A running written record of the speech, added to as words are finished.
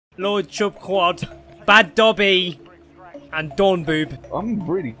Lord Chubquaad, Bad Dobby, and Dawn Boob. I'm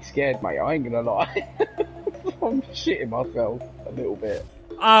really scared, mate. I ain't gonna lie. I'm shitting myself a little bit.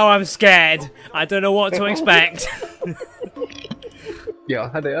 Oh, I'm scared. I don't know what to expect. Yeah, I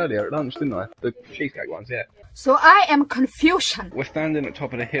had it earlier at lunch, didn't I? The cheesecake ones, yeah. So I am confusion. We're standing at the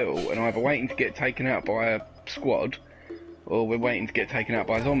top of the hill and either waiting to get taken out by a squad or we're waiting to get taken out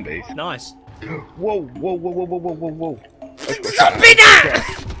by zombies. Nice. Whoa, whoa, whoa, whoa, whoa, whoa, whoa, whoa. Zombie now!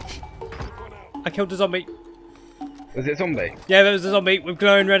 I killed a zombie. Was it a zombie? Yeah, there was a zombie with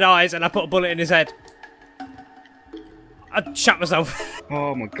glowing red eyes and I put a bullet in his head. I shot myself.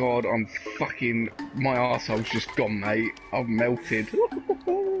 Oh my god, I'm fucking... My arsehole's just gone, mate. I've melted.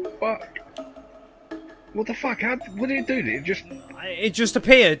 Fuck. What the fuck? What did it do? It just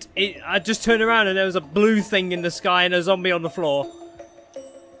appeared. I just turned around and there was a blue thing in the sky and a zombie on the floor.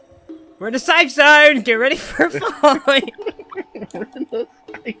 We're in a safe zone! Get ready for a fight! We're in the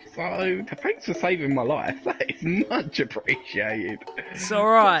safe zone. Thanks for saving my life. That is much appreciated. It's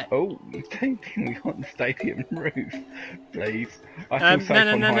alright. Oh, don't think we got the stadium roof, please. I feel safe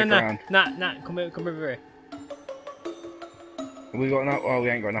on high ground. Nah, come over here. We got enough? Oh, we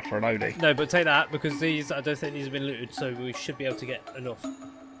ain't got enough for a loadie. No, but take that, because these, I don't think these have been looted, so we should be able to get enough.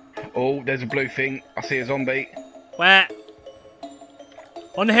 Oh, there's a blue thing. I see a zombie. Where?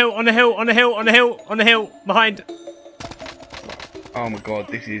 On the hill, on the hill, on the hill, on the hill, on the hill, behind. Oh my god,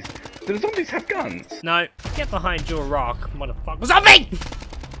 this is... Do the zombies have guns? No. Get behind your rock, motherfucker. Zombie!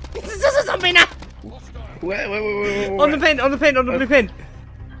 There's a zombie now! Where? On the pin, on the pin, on the blue pin.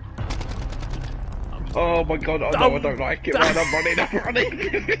 Oh my god, oh no, I don't like it. Man, I'm running.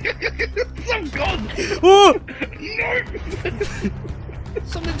 I'm gone! Oh! No!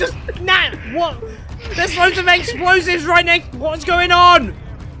 Something just... Nah! What? There's loads of explosives right next... What's going on?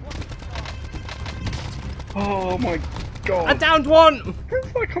 Oh my god. I downed one!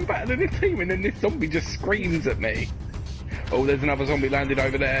 It's like I'm battling a team and then this zombie just screams at me. Oh, there's another zombie landed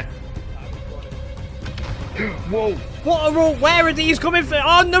over there. Whoa! Where are these coming from?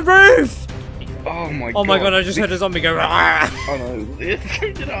 On the roof! Oh my god. Oh my god, I just heard a zombie go. Oh no,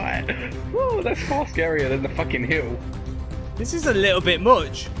 so did I. Whoa, that's far scarier than the fucking hill. This is a little bit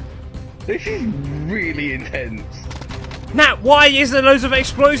much. This is really intense. Nat, why is there loads of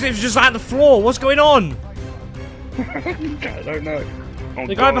explosives just at the floor? What's going on? I don't know. Oh,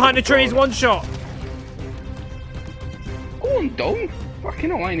 The guy behind the tree is one shot. Go on, Dom.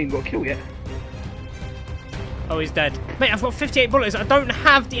 Fucking hell, I ain't even got a kill yet. Oh, he's dead. Mate, I've got 58 bullets. I don't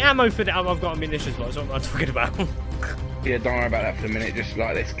have the ammo for the ammo. I've got a munitions box. That's what I'm talking about. Yeah, don't worry about that for a minute. Just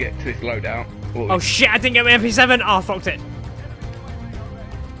like, let's get to this loadout. Oh shit, I didn't get my MP7. Oh, I fucked it.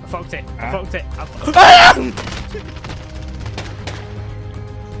 I fucked it. I fucked it.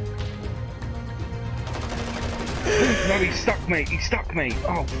 No, he stuck me. He stuck me.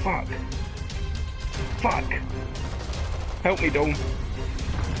 Oh, fuck. Fuck. Help me, Dawn.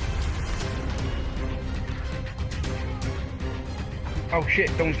 Oh shit,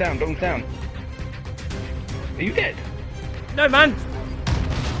 Dawn's down, Dawn's down. Are you dead? No, man.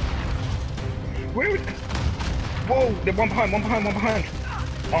 Where is... Whoa, there's one behind, one behind, one behind.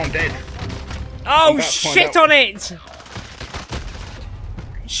 Oh, I'm dead. Oh, shit on it.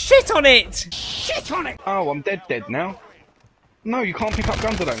 Shit on it. Shit on it! Oh, I'm dead now. No, you can't pick up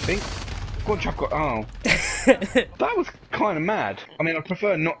guns, I don't think. Go on, Chubquaad. Oh. That was kind of mad. I mean, I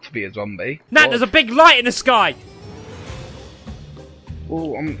prefer not to be a zombie. Nat, there's a big light in the sky.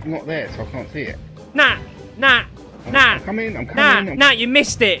 Oh, I'm not there, so I can't see it. Nat. I'm coming. Nat, you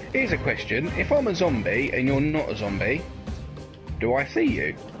missed it. Here's a question. If I'm a zombie and you're not a zombie, do I see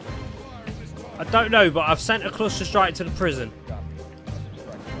you? I don't know, but I've sent a cluster strike to the prison.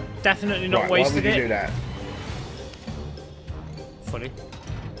 Definitely not wasted it. Why would you it. do that? Funny.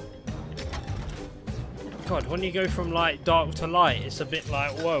 God, when you go from like dark to light, it's a bit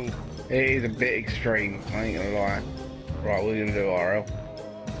like, whoa. It is a bit extreme, I ain't gonna lie. Right, what are you gonna do, RL?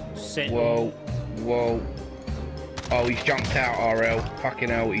 Sit. Whoa, whoa. Oh, he's jumped out, RL. Fucking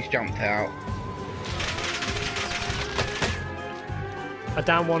hell, he's jumped out. I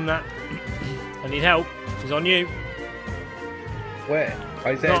down one, Nat. I need help. He's on you. Where?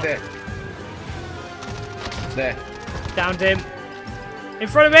 Oh, he's there, there. Downed him. In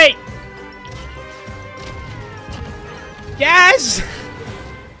front of me! Yes!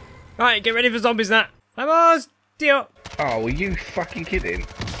 Right, get ready for zombies, Nat. Vamos, deal. Oh, are you fucking kidding?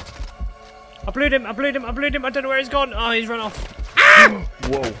 I blew him. I don't know where he's gone. Oh, he's run off. Ah!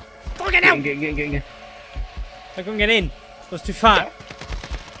 Whoa. Fucking hell! Get in. I couldn't get in. I was too fat.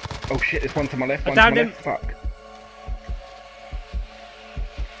 Oh shit, there's one to my left, I downed him. Fuck.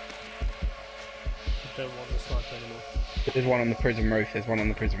 I don't want the sniper anymore. There's one on the prison roof. There's one on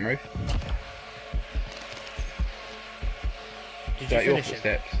the prison roof. Did Is that you your finish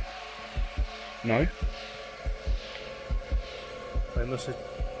it? footsteps? No. I must have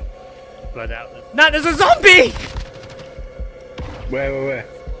blood out. No, there's a zombie! Where?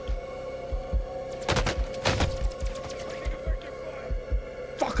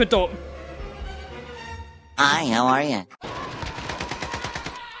 Fuck a dog. Hi, how are you?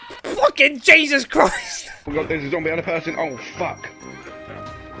 Fucking Jesus Christ! Oh god, there's a zombie on a person. Oh fuck.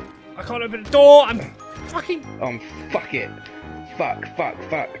 I can't open the door. I'm fucking. Fuck it. Fuck.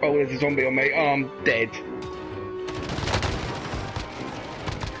 Oh, there's a zombie on me. Oh, I'm dead.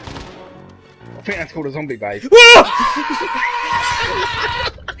 I think that's called a zombie base.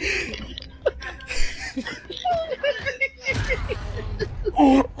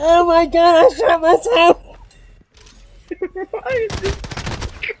 Oh my god, I shot myself!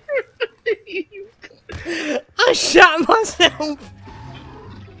 I shot myself!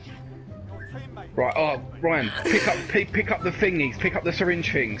 Right, oh, Ryan, pick up the thingies, pick up the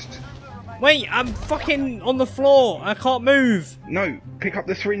syringe things. Wait, I'm fucking on the floor. I can't move. No, pick up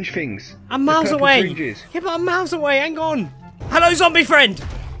the syringe things. I'm miles The purple away. syringes. Yeah, but I'm miles away. Hang on. Hello, zombie friend.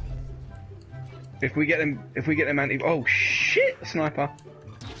 If we get them oh shit, sniper.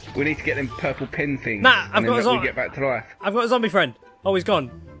 We need to get them purple pin things. Nah, I've and got a then zombie. we get back to life. I've got a zombie friend. Oh, he's gone.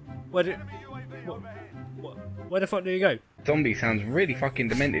 Where did? Where the fuck did he go? Zombie sounds really fucking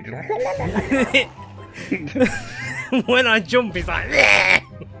demented. When I jump, he's like,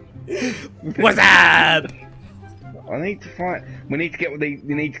 what's up? I need to fight. We need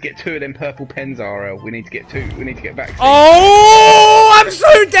to get two of them purple pens, RL. We need to get two. We need to get vaccines. Oh, I'm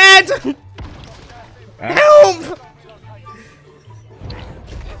so dead! Help!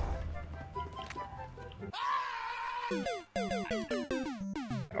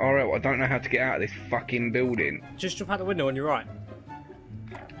 RL, I don't know how to get out of this fucking building. Just jump out the window on your right.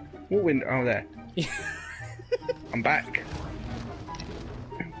 What window? Oh, there. I'm back.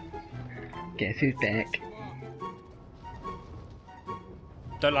 Guess who's back?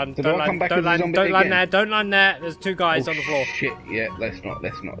 Don't land, So don't do I come land, back don't as a land, zombie don't land again? there, don't land there. There's two guys on the floor. Shit, yeah, let's not.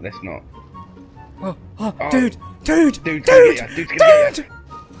 Oh, Oh. dude! Dude's gonna get ya.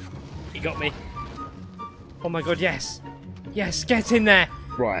 He got me. Oh my god, yes. Yes, get in there.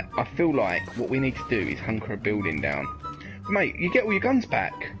 Right, I feel like what we need to do is hunker a building down. Mate, you get all your guns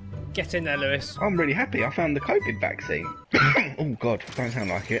back. Get in there, Lewis. I'm really happy. I found the COVID vaccine. Oh god, don't sound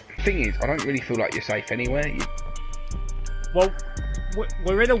like it. Thing is, I don't really feel like you're safe anywhere. Well,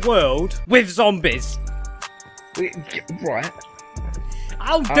 we're in a world with zombies. Right.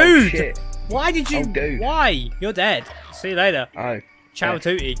 Oh, dude! Shit. Why did you... Oh, dude. Why? You're dead. See you later. Oh. Ciao yeah.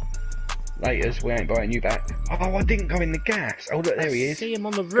 tootie. Laters, we ain't buying you back. Oh, I didn't go in the gas. Oh, look, there he is. See him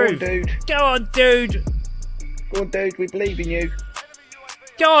on the Go on, roof. dude. Go on, dude. Go on, dude. We believe in you.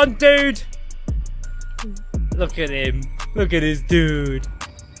 Go on, dude. Look at him. Look at this dude.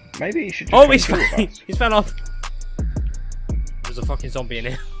 Maybe you should just Oh, come he's kill fine. us. He's fell off. There's a fucking zombie in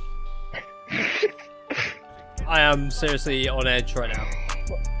here. I am seriously on edge right now.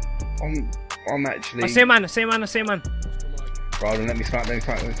 I'm actually... I see a man, I see a man, I see a man. Right, then let me smack.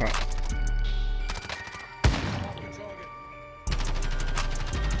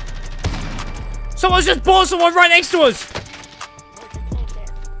 Someone's just bought someone right next to us.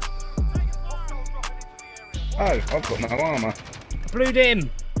 Oh, I've got no armour. Blued him.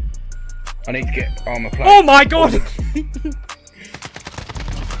 I need to get armour plate. Oh my god.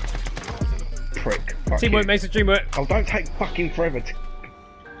 Prick. Fuck Teamwork you. makes the dream work. Oh, don't take fucking forever to...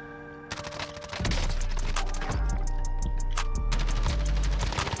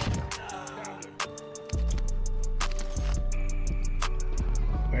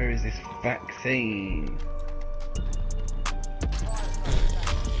 Where is this vaccine?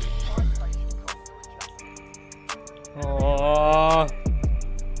 Oh.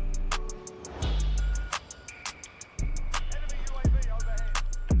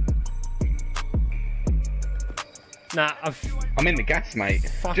 Nah, I'm in the gas, mate.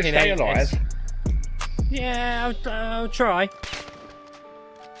 Fucking Just stay hate alive. this. Yeah, I'll try.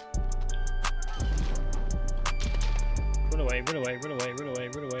 Run away, run away, run away, run away,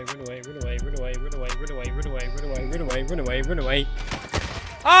 run away, run away, run away, run away, run away, run away, run away, run away, run away, run away, run away.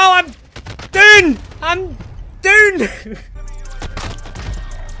 Oh, I'm done! I'm done!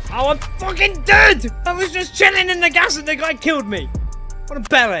 Oh, I'm fucking dead! I was just chilling in the gas and the guy killed me. What a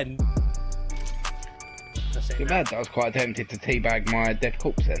bellend. That's it Too now. bad that I was quite tempted to teabag my dead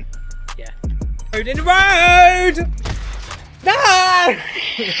corpse then. Yeah. Road in the road! No!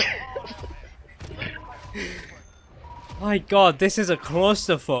 My god, this is a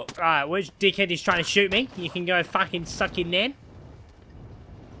clusterfuck. Alright, which dickhead is trying to shoot me? You can go fucking suck in there.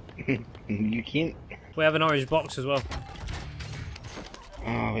 You can't. We have an orange box as well.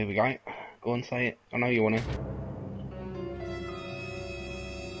 Oh, here we go. Go and say it. I know you want to.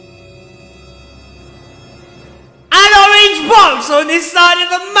 An orange box on this side of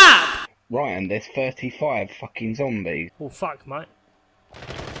the map! Right, and there's 35 fucking zombies. Oh, fuck, mate.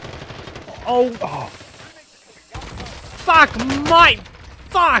 Oh. Oh. Fuck, mate.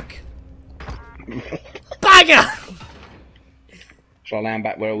 Fuck. Bagger! Shall I land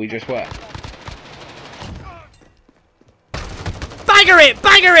back where we just were? Bagger it!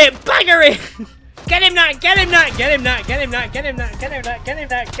 Bagger it! Bagger it! Get him that! Get him that! Get him that! Get him that! Get him that! Get him that! Get him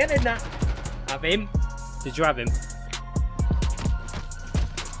that! Get him that! Have him? Did you have him?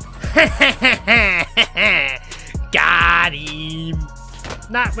 Got him!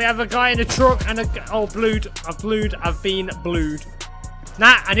 Nah, we have a guy in a truck and a... Oh, blued. I've been blued.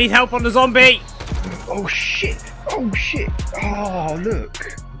 Nah, I need help on the zombie! Oh shit! Oh shit! Oh, look!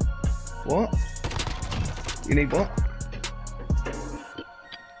 What? You need what?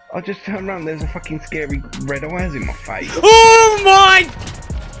 I just turned around, there's a fucking scary red eyes in my face. Oh my!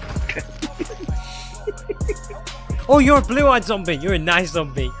 Oh, you're a blue-eyed zombie. You're a nice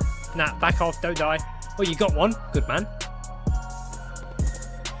zombie. Nah, back off, don't die. Oh, you got one. Good man.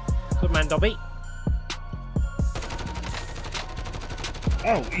 Good man, Dobby.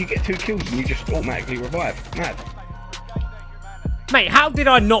 Oh, you get 2 kills and you just automatically revive. Mad. Mate, how did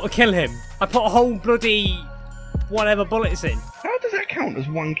I not kill him? I put a whole bloody... whatever bullets in. How does that count as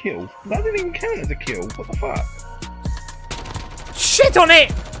 1 kill? That didn't even count as a kill. What the fuck? Shit on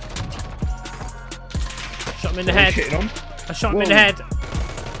it! Shot him in the head. On? I shot him in the head.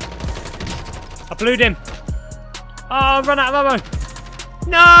 I blued him. Oh, I've run out of ammo.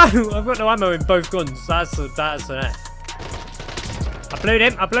 No! I've got no ammo in both guns. That's an F. I blued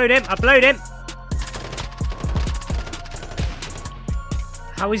him. I blued him. I blued him.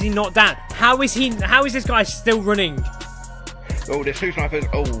 How is he not down? How is this guy still running? Oh, there's 2 snipers.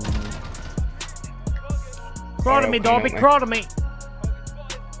 Oh. Crawl to me, Dobby. Crawl to me.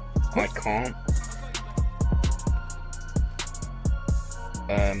 I can't.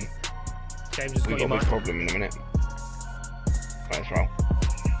 James has We've got your got a mic. problem in a minute. Right, let's roll.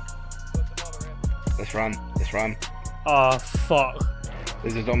 Let's run. Let's run. Oh, fuck.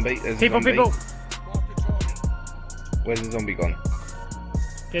 There's a zombie. There's People, a zombie. people. Where's the zombie gone?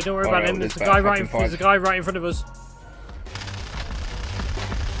 Yeah, don't worry about him. There's a guy right in front of us.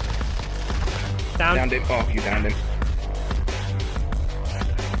 Down. Downed him. Oh, you downed him.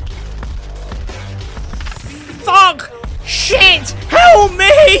 Fuck! Shit! Help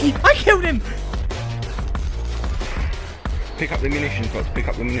me! I killed him! Pick up the munitions box. Pick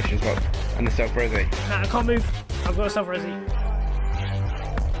up the munitions box. And the self-resi. Nah, I can't move. I've got a self-resi.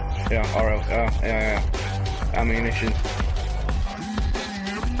 Yeah, RL. Yeah. Ammunition.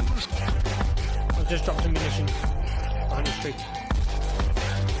 I've just dropped a munition behind the tree.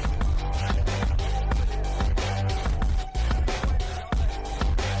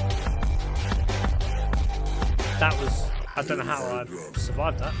 That was... I don't know how I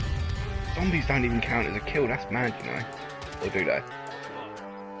survived that. Zombies don't even count as a kill. That's mad, you know. Or do they?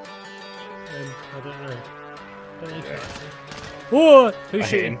 I don't know. Whoa! Who's I hit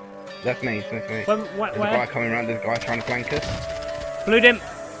shooting? him. That's me. That's me. Where? There's a guy coming around. There's a guy trying to flank us. Blued him.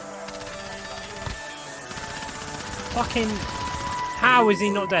 Fucking... How is he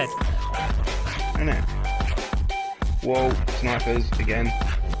not dead? Isn't it? Whoa, snipers again.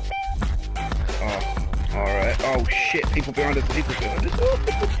 Oh, alright. Oh shit, people behind us, people behind us.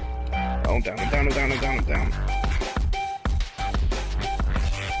 Oh, down. Down.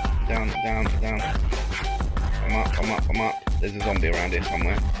 I'm up. There's a zombie around here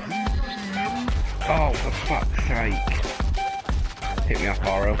somewhere. Oh, for fuck's sake. Hit me up,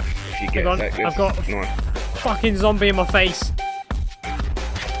 RL, if you get that. I've got nice. Fucking zombie in my face.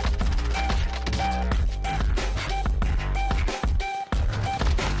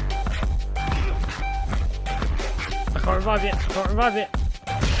 I can't revive it.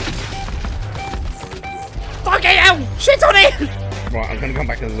 Fucking hell! Shit on it! Right, I'm gonna come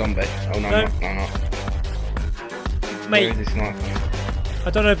back as a zombie. Oh no, No. I'm not. Mate, Where is this sniper? I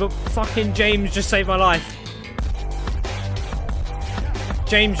don't know, but fucking James just saved my life.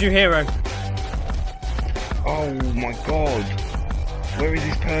 James, you hero. Oh my god. Where is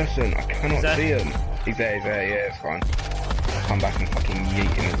this person? I cannot see him. He's there, yeah, it's fine. I'll come back and fucking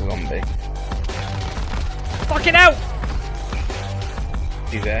yeet him as a zombie. Fucking hell!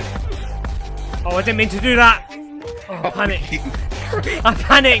 He's there. Oh, I didn't mean to do that. Oh, I panicked. I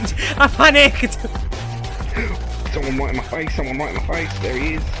panicked. Someone right in my face, someone right in my face. There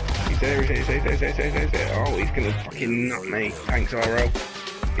he is. He's there, he's there. Oh, he's gonna fucking nut me. Thanks, RL.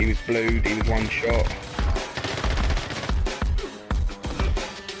 He was blued, he was one shot.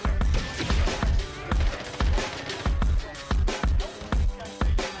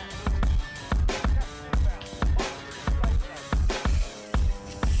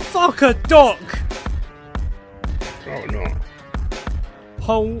 Fuck a duck! Oh, no.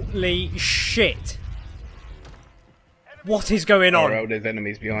 Holy shit. What is going on? RL, there's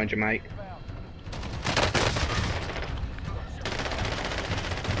enemies behind you, mate.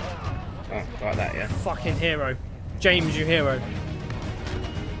 Oh, like that, yeah. Fucking hero. James, you hero.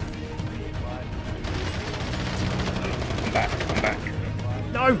 I'm back.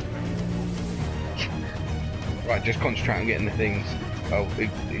 No! Right, just concentrate on getting the things. Oh,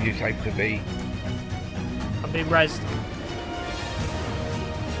 you safe to be. I'm being rezzed.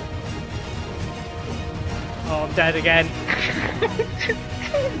 Oh, I'm dead again.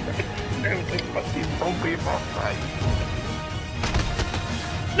 There was a fucking zombie in my face.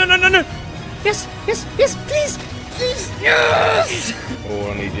 No! Yes, please! Yes!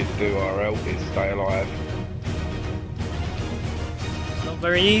 All I need you to do, RL, is stay alive. Not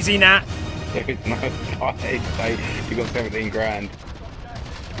very easy, Nat. There is no fight. You got 17 grand.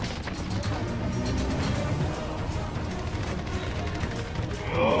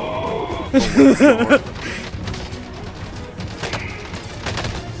 Oh my God.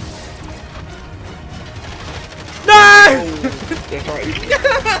 No! That's right.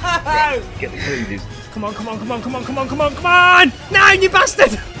 Get the clues. Come on! No, you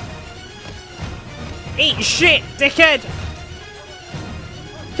bastard! Eat shit, dickhead!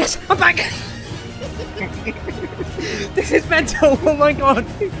 Yes, I'm back! This is mental, oh my god!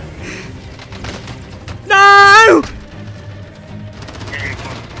 No!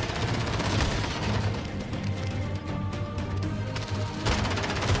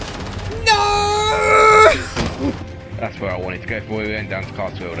 No! That's where I wanted to go. If we went down to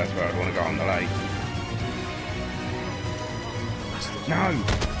Carswell, that's where I'd want to go on the lake. No!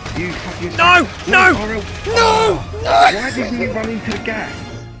 You fucking... No! Oh, why didn't you run into the gas?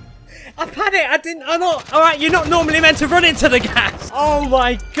 I've had it, I'm not... Alright, you're not normally meant to run into the gas! Oh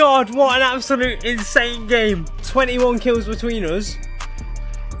my god, what an absolute insane game. 21 kills between us.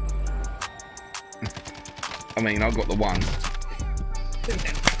 I mean, I got the one.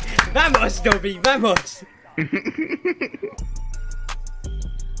 Vamos, Dobby, vamos!